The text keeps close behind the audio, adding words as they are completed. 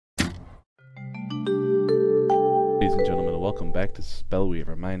ladies and gentlemen, and welcome back to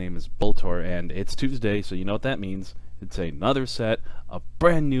Spellweaver. My name is Boltor, and it's Tuesday, so you know what that means. It's another set of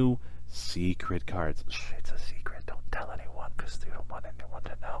brand new secret cards. Shh, it's a secret. Don't tell anyone, because you don't want anyone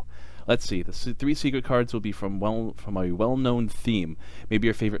to know. Let's see. The three secret cards will be from a well-known theme. Maybe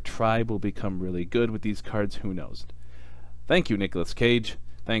your favorite tribe will become really good with these cards. Who knows? Thank you, Nicolas Cage.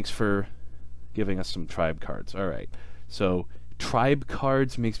 Thanks for giving us some tribe cards. All right. So tribe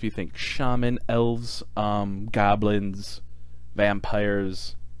cards makes me think shaman, elves, goblins,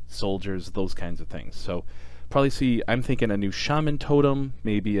 vampires, soldiers, those kinds of things. So probably see, I'm thinking a new shaman totem,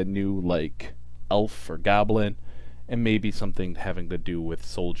 maybe a new like elf or goblin, and maybe something having to do with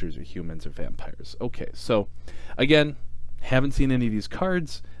soldiers or humans or vampires. Okay, so again, haven't seen any of these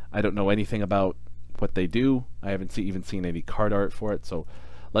cards. I don't know anything about what they do. I haven't even seen any card art for it. So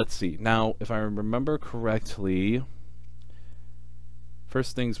let's see. Now, if I remember correctly,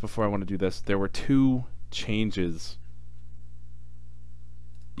 first things before I want to do this, there were two changes.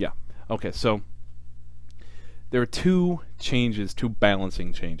 Yeah, okay, so there are two changes, two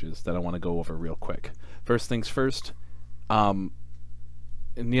balancing changes that I want to go over real quick. First things first, Nieva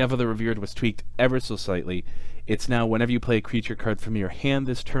the Revered was tweaked ever so slightly. It's now whenever you play a creature card from your hand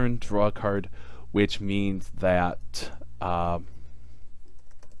this turn, draw a card, which means that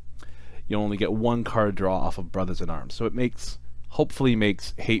you only get one card draw off of Brothers in Arms. So it hopefully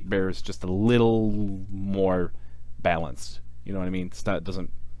makes Hate Bears just a little more balanced. You know what I mean? It doesn't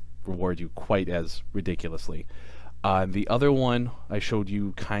reward you quite as ridiculously. The other one I showed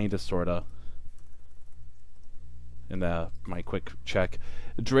you kinda sorta in my quick check.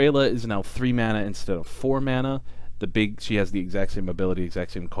 Drayla is now 3 mana instead of 4 mana. She has the exact same ability,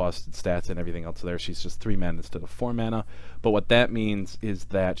 exact same cost and stats and everything else there. She's just 3 mana instead of 4 mana. But what that means is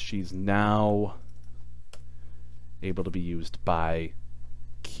that she's now able to be used by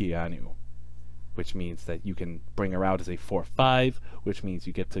Keanu, which means that you can bring her out as a 4/5, which means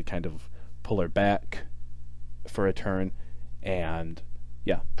you get to kind of pull her back for a turn, and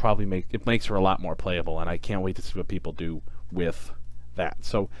yeah, it makes her a lot more playable, and I can't wait to see what people do with that.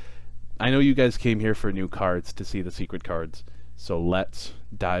 So I know you guys came here for new cards to see the secret cards, so let's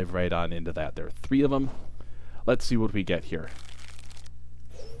dive right on into that. There are 3 of them. Let's see what we get here.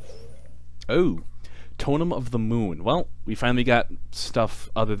 Oh, Totem of the Moon. Well, we finally got stuff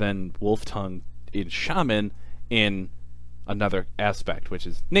other than Wolf Tongue in Shaman in another aspect, which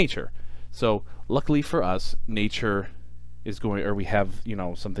is nature. So luckily for us, nature is going, or we have, you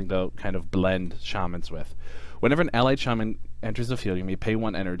know, something to kind of blend shamans with. Whenever an allied shaman enters the field, you may pay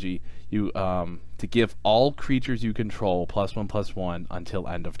 1 energy to give all creatures you control +1/+1 until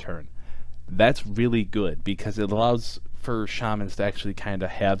end of turn. That's really good because it allows for shamans to actually kind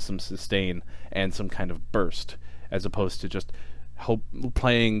of have some sustain and some kind of burst, as opposed to just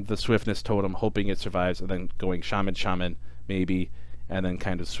playing the swiftness totem, hoping it survives, and then going shaman maybe, and then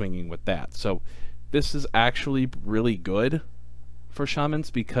kind of swinging with that. So this is actually really good for shamans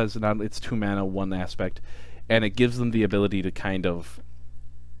because it's 2 mana, 1 aspect, and it gives them the ability to kind of,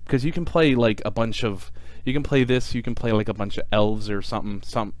 because you can play like a bunch of, you can play like a bunch of elves or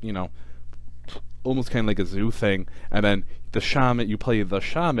something, you know, almost kind of like a zoo thing, and then the shaman, you play the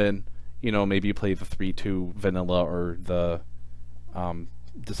shaman, you know, maybe you play the 3/2 vanilla or the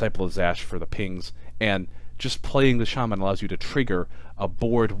Disciple of Zash for the pings, and just playing the shaman allows you to trigger a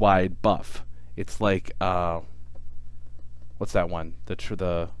board-wide buff. It's like, what's that one?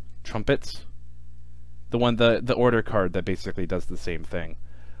 The trumpets? The order card that basically does the same thing.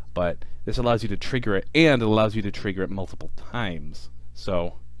 But this allows you to trigger it, and it allows you to trigger it multiple times.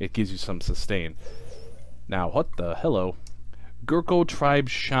 So it gives you some sustain. Now, what the hello? Gurko Tribe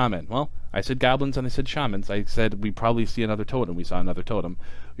Shaman. Well, I said goblins and I said shamans. I said we probably see another totem. We saw another totem.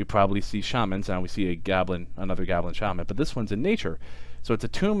 We probably see shamans, and we see another goblin shaman. But this one's in nature. So it's a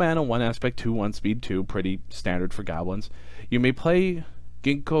 2 mana, 1 aspect, 2/1 speed 2, pretty standard for goblins. You may play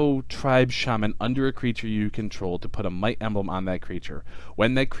Ginkgo Tribe Shaman under a creature you control to put a might emblem on that creature.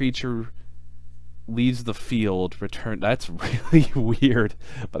 When that creature leaves the field, return. That's really weird,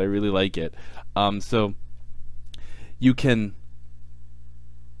 but I really like it. So you can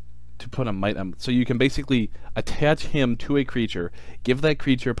put a might emblem. So you can basically attach him to a creature, give that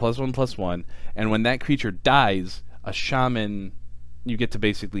creature +1/+1, and when that creature dies, a shaman, you get to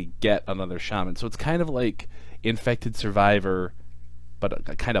basically get another shaman. So it's kind of like Infected Survivor, but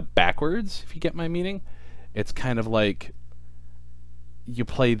kind of backwards, if you get my meaning. It's kind of like you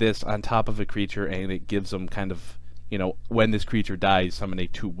play this on top of a creature, and it gives them kind of, you know, when this creature dies, summon a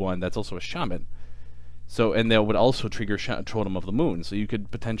 2/1. That's also a shaman. So, and that would also trigger Totem of the Moon. So you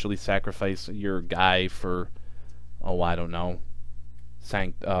could potentially sacrifice your guy for, oh, I don't know,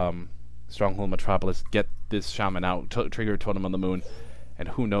 Stronghold Metropolis, get this shaman out, trigger Totem of the Moon, and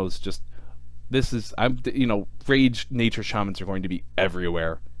who knows, just this is Rage Nature Shamans are going to be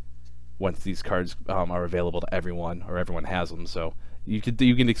everywhere once these cards are available to everyone, or everyone has them. So you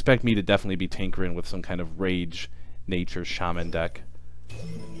can expect me to definitely be tinkering with some kind of Rage Nature Shaman deck.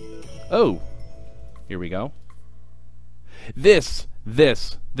 Oh, here we go. This,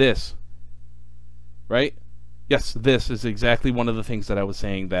 right? Yes, this is exactly one of the things that I was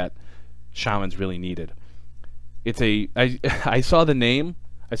saying that Shamans really needed. It's I saw the name,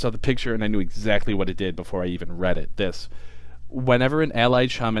 I saw the picture, and I knew exactly what it did before I even read it. This. Whenever an allied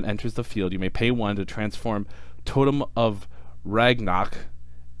shaman enters the field, you may pay 1 to transform Totem of Ragnarok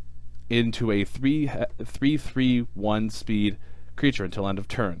into a 3/3/1 speed creature until end of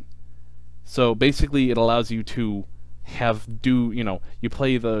turn. So basically it allows you to you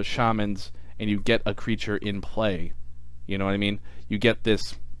play the shamans and you get a creature in play. You know what I mean? You get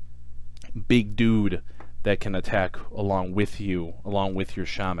this big dude that can attack along with your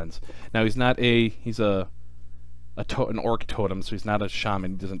shamans. Now he's an orc totem, so he's not a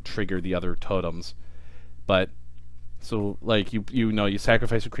shaman. He doesn't trigger the other totems. But so like you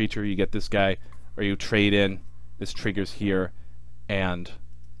sacrifice a creature, you get this guy, or you trade in. This triggers here, and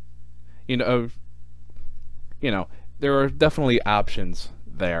there are definitely options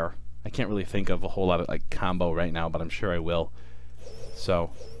there. I can't really think of a whole lot of like combo right now, but I'm sure I will.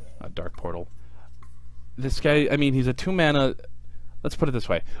 So, Dark Portal. This guy, I mean, he's a 2 mana. Let's put it this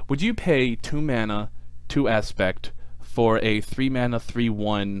way: would you pay 2 mana, 2 aspect for a 3 mana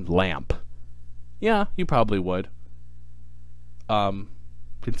 3/1 lamp? Yeah, you probably would.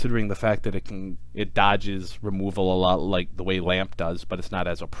 Considering the fact that it dodges removal a lot like the way lamp does, but it's not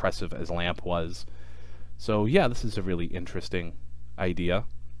as oppressive as lamp was. So yeah, this is a really interesting idea.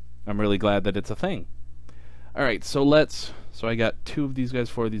 I'm really glad that it's a thing. All right, so I got 2 of these guys,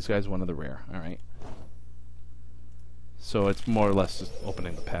 4 of these guys, 1 of the rare. All right. So it's more or less just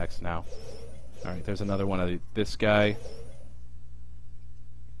opening the packs now. All right, there's another one of this guy.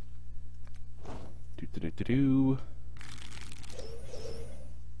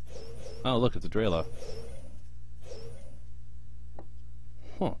 Oh, look, it's a Drela.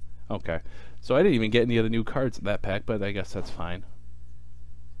 Huh. Okay. So I didn't even get any of the new cards in that pack, but I guess that's fine.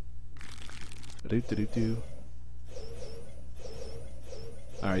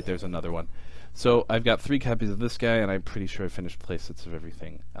 Alright, there's another one. So I've got 3 copies of this guy, and I'm pretty sure I finished playsets of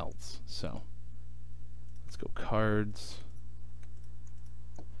everything else. So let's go cards.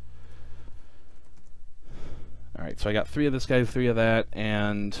 Alright, so I got 3 of this guy, 3 of that,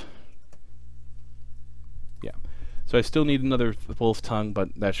 and yeah. So I still need another Wolf Tongue, but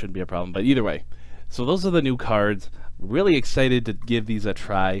that shouldn't be a problem. But either way, so those are the new cards. Really excited to give these a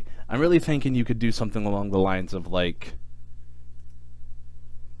try. I'm really thinking you could do something along the lines of like,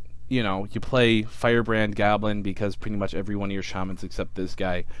 you play Firebrand Goblin because pretty much every one of your shamans except this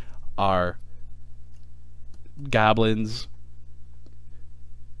guy are goblins,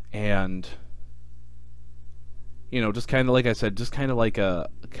 and just kind of like I said, just kind of like a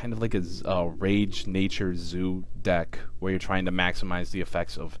Rage Nature Zoo deck where you're trying to maximize the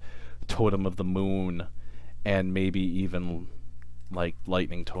effects of Totem of the Moon, and maybe even like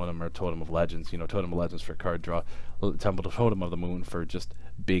Lightning Totem or Totem of Legends. Totem of Legends for card draw, Totem of the Moon for just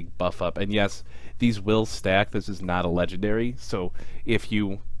big buff up. And yes, these will stack. This is not a legendary, so if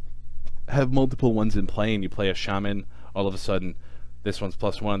you have multiple ones in play and you play a shaman, all of a sudden this one's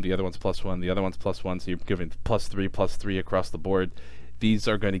 +1, the other one's +1, the other one's +1, so you're giving +3/+3 across the board. These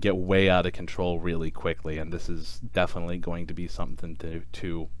are going to get way out of control really quickly, and this is definitely going to be something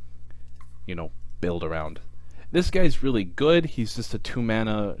to build around. This guy's really good. He's just a 2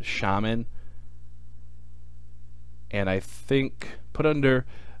 mana shaman, and I think putting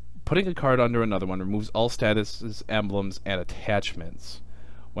a card under another one removes all statuses, emblems, and attachments.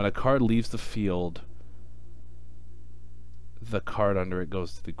 When a card leaves the field, the card under it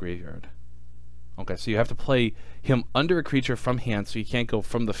goes to the graveyard. Okay, so you have to play him under a creature from hand, so you can't go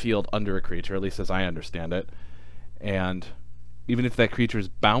from the field under a creature, at least as I understand it. And even if that creature is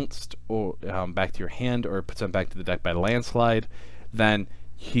bounced or back to your hand or put sent back to the deck by landslide, then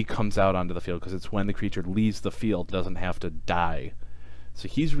he comes out onto the field because it's when the creature leaves the field, doesn't have to die. So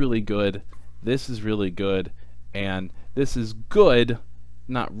he's really good. This is really good, and this is good,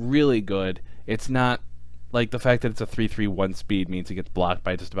 not really good. It's not like the fact that it's a 3/3/1 speed means it gets blocked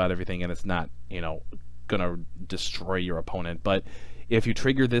by just about everything, and it's not, gonna destroy your opponent. But if you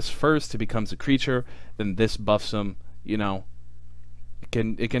trigger this first, it becomes a creature, then this buffs him.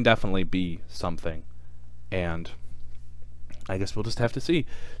 It can definitely be something, and I guess we'll just have to see.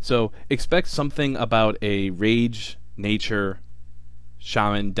 So expect something about a Rage Nature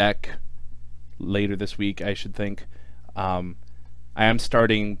Shaman deck later this week, I should think. I am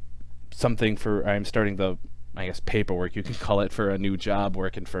starting the, I guess, paperwork, you can call it, for a new job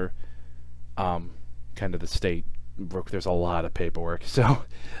working for kind of the state. There's a lot of paperwork, so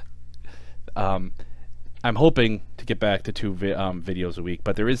I'm hoping to get back to 2 videos a week,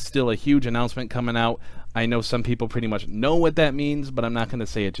 but there is still a huge announcement coming out. I know some people pretty much know what that means, but I'm not going to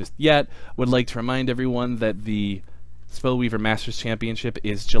say it just yet. Would like to remind everyone that the Spellweaver Masters Championship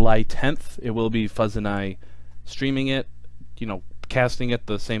is July 10th. It will be Fuzz and I streaming it, you know, casting it,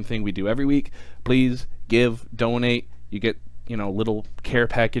 the same thing we do every week. Please give, donate. You get, you know, little care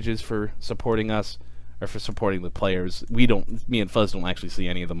packages for supporting us, or for supporting the players. Me and Fuzz don't actually see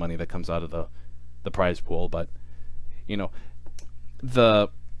any of the money that comes out of the prize pool, but you know, the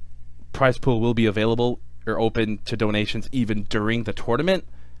prize pool will be available or open to donations even during the tournament.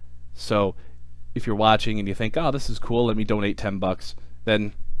 So if you're watching and you think, oh, this is cool, let me donate $10,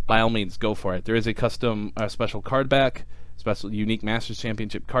 then by all means go for it. There is a custom special card back, special unique Masters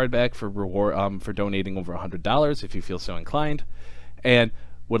Championship card back for reward for donating over $100 if you feel so inclined, and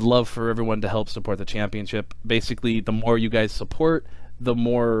would love for everyone to help support the championship. Basically, the more you guys support, the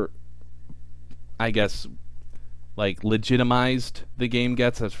more, I guess, like, legitimized the game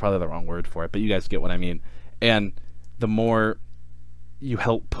gets. That's probably the wrong word for it, but you guys get what I mean. And the more you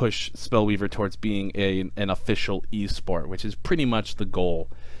help push Spellweaver towards being an official esport, which is pretty much the goal.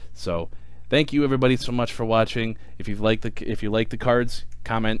 So thank you everybody so much for watching. If you like the cards,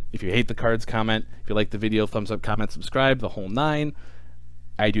 comment. If you hate the cards, comment. If you like the video, thumbs up, comment, subscribe, the whole 9.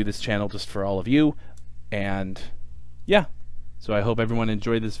 I do this channel just for all of you, and yeah. So I hope everyone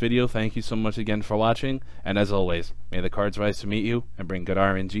enjoyed this video. Thank you so much again for watching, and as always, may the cards rise to meet you and bring good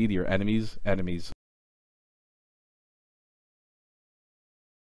RNG to your enemies' enemies.